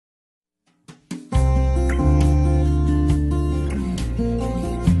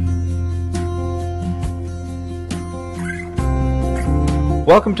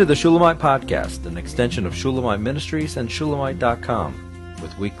Welcome to the Shulamite Podcast, an extension of Shulamite Ministries and Shulamite.com,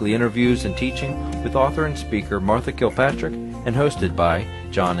 with weekly interviews and teaching with author and speaker Martha Kilpatrick and hosted by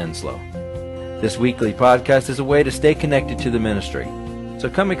John Enslow. This weekly podcast is a way to stay connected to the ministry. So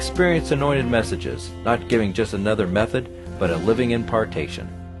come experience anointed messages, not giving just another method, but a living impartation.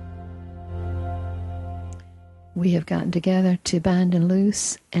 We have gotten together to bind and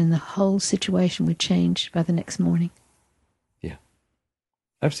loose, and the whole situation would change by the next morning. Yeah.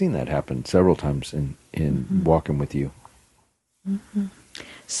 I've seen that happen several times in walking with you. Mm-hmm.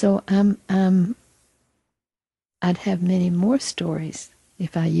 So I'd have many more stories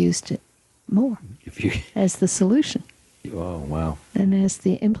if I used it more as the solution. Oh, wow. And as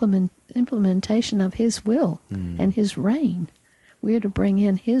the implementation of His will and His reign. We're to bring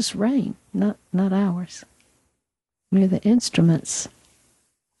in His reign, not ours. We're the instruments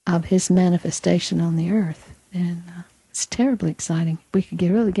of His manifestation on the earth. And it's terribly exciting. If we could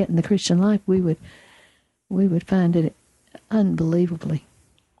really get in the Christian life, we would find it unbelievably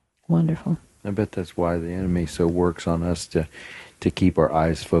wonderful. I bet that's why the enemy so works on us to keep our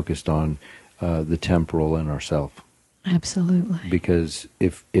eyes focused on the temporal and ourself. Absolutely. Because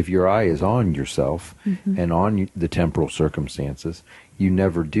if your eye is on yourself and on the temporal circumstances, you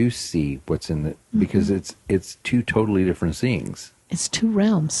never do see what's in the because it's two totally different seeings. It's two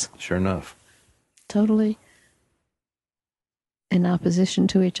realms. Sure enough. Totally in opposition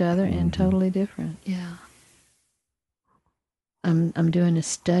to each other and totally different. Yeah. I'm doing a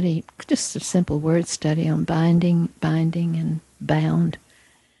study, just a simple word study on binding and bound.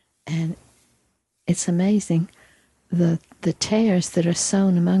 And it's amazing. The tares that are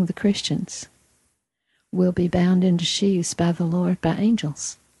sown among the Christians will be bound into sheaves by the Lord, by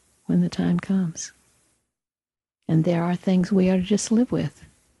angels, when the time comes. And there are things we are to just live with.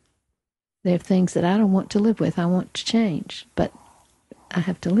 There are things that I don't want to live with. I want to change, but I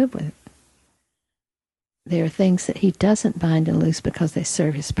have to live with it. There are things that He doesn't bind and loose because they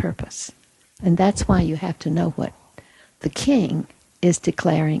serve His purpose. And that's why you have to know what the King is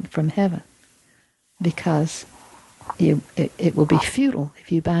declaring from heaven. Because it will be futile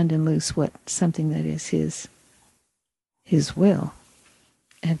if you bind and loose something that is His will.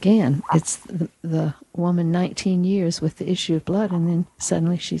 Again, it's the woman 19 years with the issue of blood, and then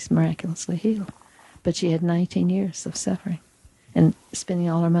suddenly she's miraculously healed. But she had 19 years of suffering and spending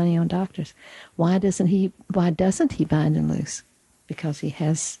all her money on doctors. Why doesn't he bind and loose? Because He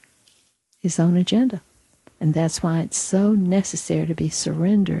has His own agenda. And that's why it's so necessary to be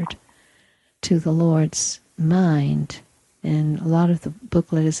surrendered to the Lord's mind. And a lot of the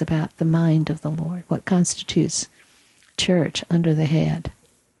booklet is about the mind of the Lord, what constitutes church under the head.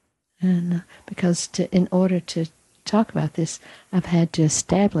 And because in order to talk about this, I've had to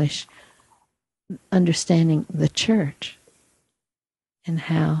establish understanding the church and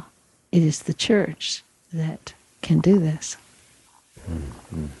how it is the church that can do this.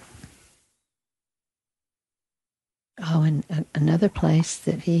 Mm-hmm. Oh, and another place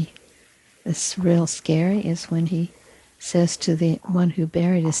that is real scary is when He says to the one who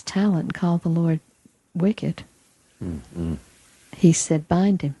buried his talent and called the Lord wicked. Mm-hmm. He said,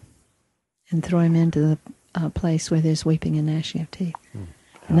 bind him and throw him into the place where there's weeping and gnashing of teeth.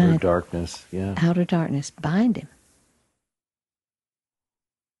 Outer darkness, yeah. Outer darkness, bind him.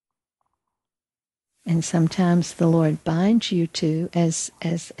 And sometimes the Lord binds you to, as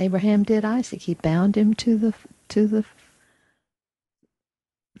Abraham did Isaac. He bound him to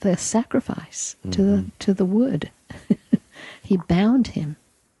the sacrifice, to the wood. He bound him.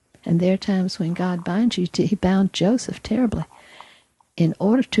 And there are times when God binds you He bound Joseph terribly in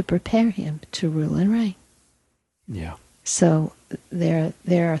order to prepare him to rule and reign. Yeah. So there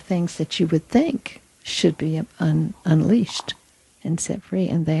are things that you would think should be unleashed and set free,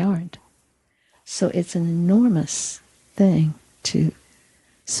 and they aren't. So it's an enormous thing to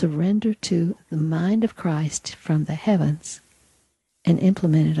surrender to the mind of Christ from the heavens and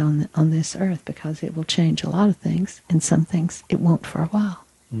implement it on this earth, because it will change a lot of things, and some things it won't for a while.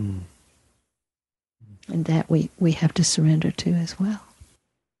 And that we have to surrender to as well.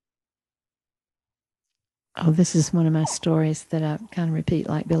 Oh, this is one of my stories that I kind of repeat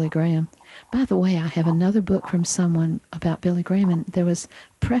like Billy Graham. By the way, I have another book from someone about Billy Graham, and there was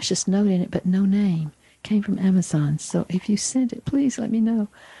a precious note in it, but no name. It came from Amazon. So if you sent it, please let me know.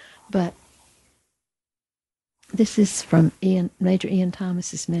 But this is from Major Ian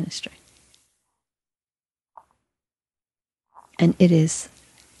Thomas's ministry. And it is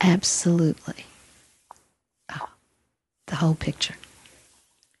absolutely the whole picture.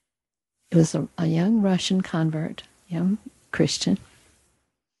 It was a young Russian convert, young Christian.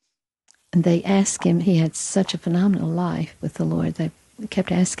 And they asked him, he had such a phenomenal life with the Lord. They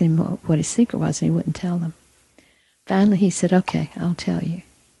kept asking him what his secret was, and he wouldn't tell them. Finally, he said, okay, I'll tell you.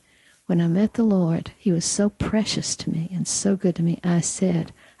 When I met the Lord, he was so precious to me and so good to me. I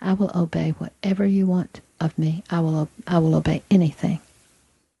said, I will obey whatever you want of me. I will obey anything.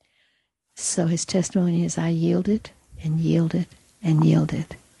 So his testimony is, I yielded and yielded and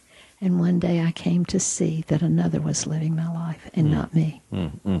yielded. And one day I came to see that another was living my life and not me.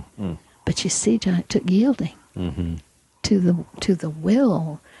 But you see, John, it took yielding to the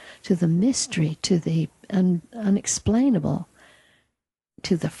will, to the mystery, to the unexplainable,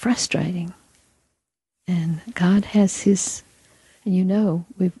 to the frustrating. And God has his, and you know,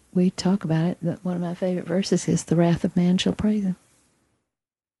 we talk about it, that one of my favorite verses is, the wrath of man shall praise him.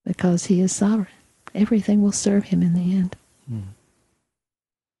 Because he is sovereign. Everything will serve him in the end.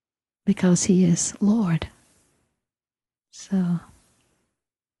 Because he is Lord. So,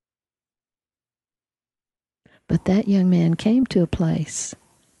 but that young man came to a place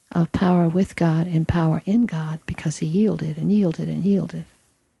of power with God and power in God because he yielded and yielded and yielded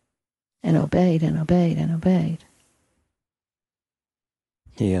and obeyed and obeyed and obeyed.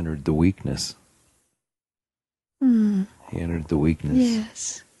 He entered the weakness. He entered the weakness.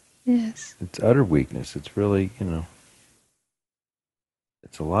 Yes, yes. It's utter weakness. It's really,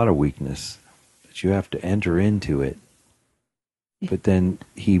 it's a lot of weakness that you have to enter into it. But then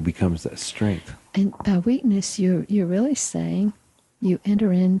he becomes that strength. And by weakness, you're really saying you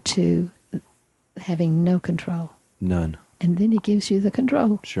enter into having no control. None. And then he gives you the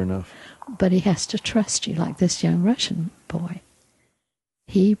control. Sure enough. But he has to trust you, like this young Russian boy.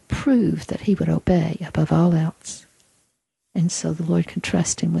 He proved that he would obey above all else. And so the Lord can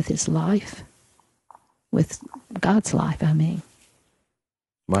trust him with his life, with God's life, I mean.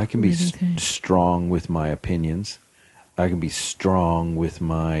 Well, I can be strong with my opinions. I can be strong with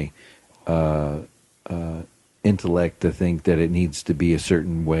my intellect to think that it needs to be a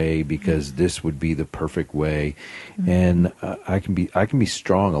certain way because this would be the perfect way. And I can be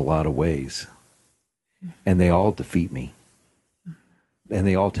strong a lot of ways. And they all defeat me. And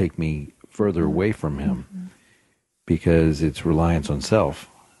they all take me further away from him because it's reliance on self.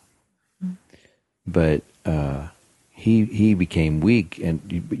 But he became weak,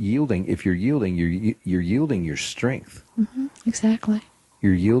 and yielding. If you're yielding, you're yielding your strength. Exactly.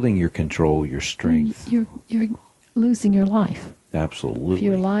 You're yielding your control, your strength. You're losing your life. Absolutely. If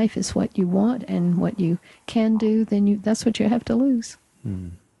your life is what you want and what you can do, then that's what you have to lose.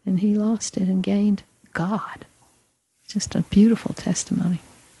 And he lost it and gained God. Just a beautiful testimony.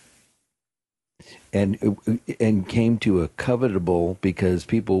 And came to a covetable because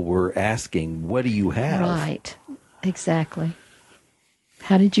people were asking, what do you have? Right. Exactly.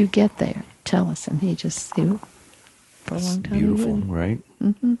 How did you get there? Tell us. And he for a long time. Beautiful, right?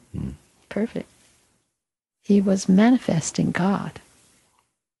 Perfect. He was manifesting God.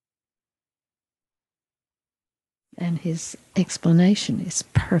 And his explanation is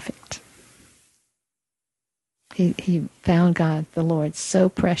perfect. He found God, the Lord, so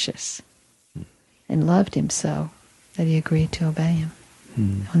precious and loved him so that he agreed to obey him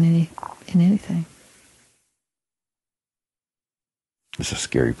in anything. It's a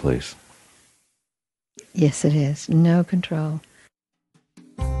scary place. Yes, it is. No control.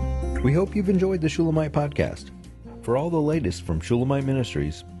 We hope you've enjoyed the Shulamite podcast. For all the latest from Shulamite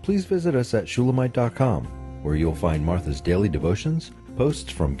Ministries, please visit us at Shulamite.com, where you'll find Martha's daily devotions,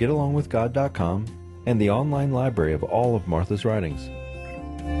 posts from GetAlongWithGod.com, and the online library of all of Martha's writings.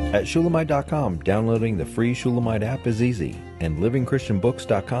 At Shulamite.com, downloading the free Shulamite app is easy, and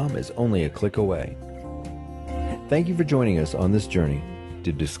LivingChristianBooks.com is only a click away. Thank you for joining us on this journey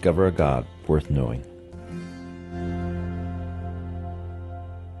to discover a God worth knowing.